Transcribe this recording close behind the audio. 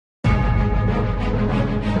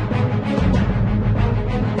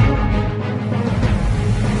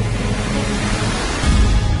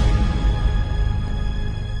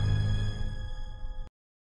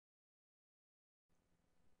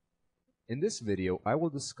In this video, I will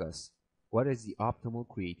discuss what is the optimal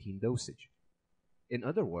creatine dosage. In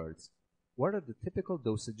other words, what are the typical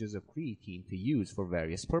dosages of creatine to use for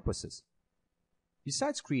various purposes?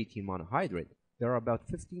 Besides creatine monohydrate, there are about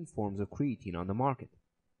 15 forms of creatine on the market.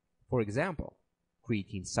 For example,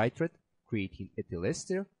 creatine citrate, creatine ethyl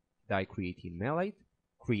ester, dicreatine malate,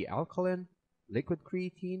 crealkaline, liquid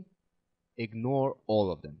creatine. Ignore all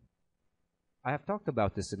of them. I have talked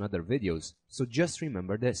about this in other videos, so just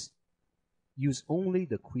remember this. Use only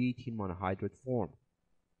the creatine monohydrate form.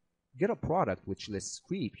 Get a product which lists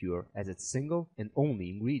CreaPure as its single and only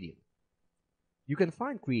ingredient. You can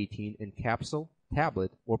find creatine in capsule,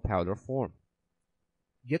 tablet, or powder form.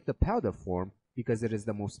 Get the powder form because it is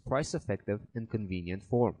the most price-effective and convenient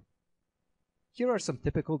form. Here are some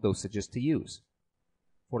typical dosages to use.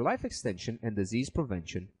 For life extension and disease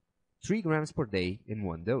prevention, 3 grams per day in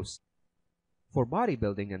one dose. For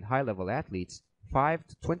bodybuilding and high-level athletes, 5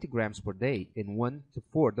 to 20 grams per day in 1 to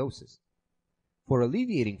 4 doses. For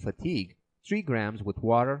alleviating fatigue, 3 grams with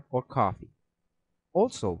water or coffee.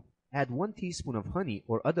 Also, add 1 teaspoon of honey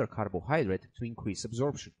or other carbohydrate to increase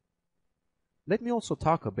absorption. Let me also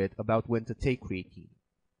talk a bit about when to take creatine.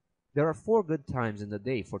 There are 4 good times in the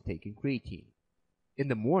day for taking creatine. In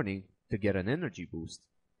the morning, to get an energy boost.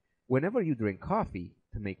 Whenever you drink coffee,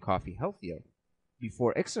 to make coffee healthier.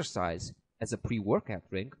 Before exercise, as a pre-workout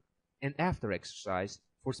drink, and after exercise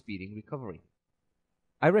for speeding recovery.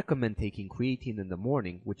 I recommend taking creatine in the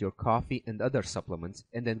morning with your coffee and other supplements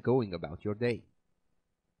and then going about your day.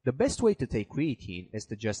 The best way to take creatine is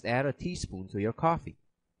to just add a teaspoon to your coffee.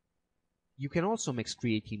 You can also mix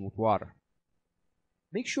creatine with water.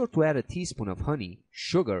 Make sure to add a teaspoon of honey,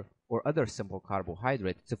 sugar, or other simple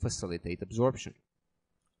carbohydrate to facilitate absorption.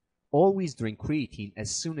 Always drink creatine as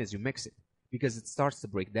soon as you mix it, because it starts to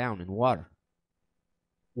break down in water.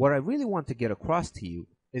 What I really want to get across to you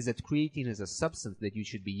is that creatine is a substance that you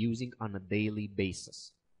should be using on a daily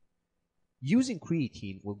basis. Using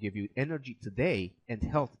creatine will give you energy today and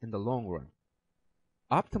health in the long run.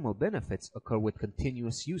 Optimal benefits occur with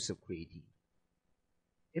continuous use of creatine.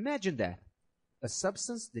 Imagine that, a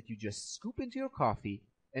substance that you just scoop into your coffee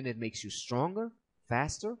and it makes you stronger,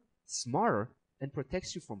 faster, smarter, and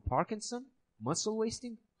protects you from Parkinson, muscle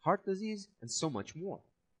wasting, heart disease, and so much more.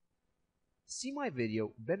 See my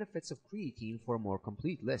video, Benefits of Creatine, for a more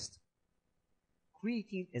complete list.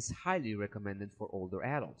 Creatine is highly recommended for older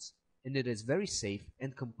adults, and it is very safe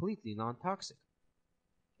and completely non-toxic.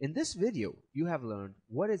 In this video, you have learned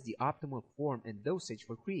what is the optimal form and dosage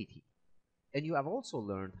for creatine, and you have also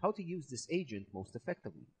learned how to use this agent most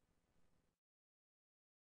effectively.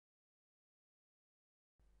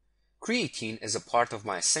 Creatine is a part of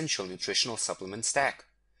my essential nutritional supplement stack.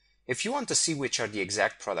 If you want to see which are the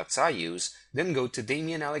exact products I use, then go to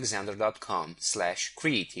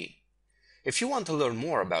damianalexander.com/creatine. If you want to learn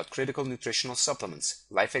more about critical nutritional supplements,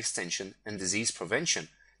 life extension, and disease prevention,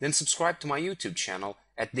 then subscribe to my YouTube channel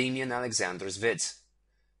at Damian Alexander's Vids.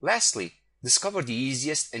 Lastly, discover the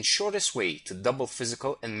easiest and shortest way to double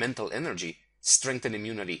physical and mental energy, strengthen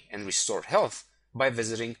immunity, and restore health by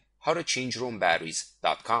visiting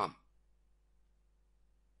howtochangeyourOwnbatteries.com.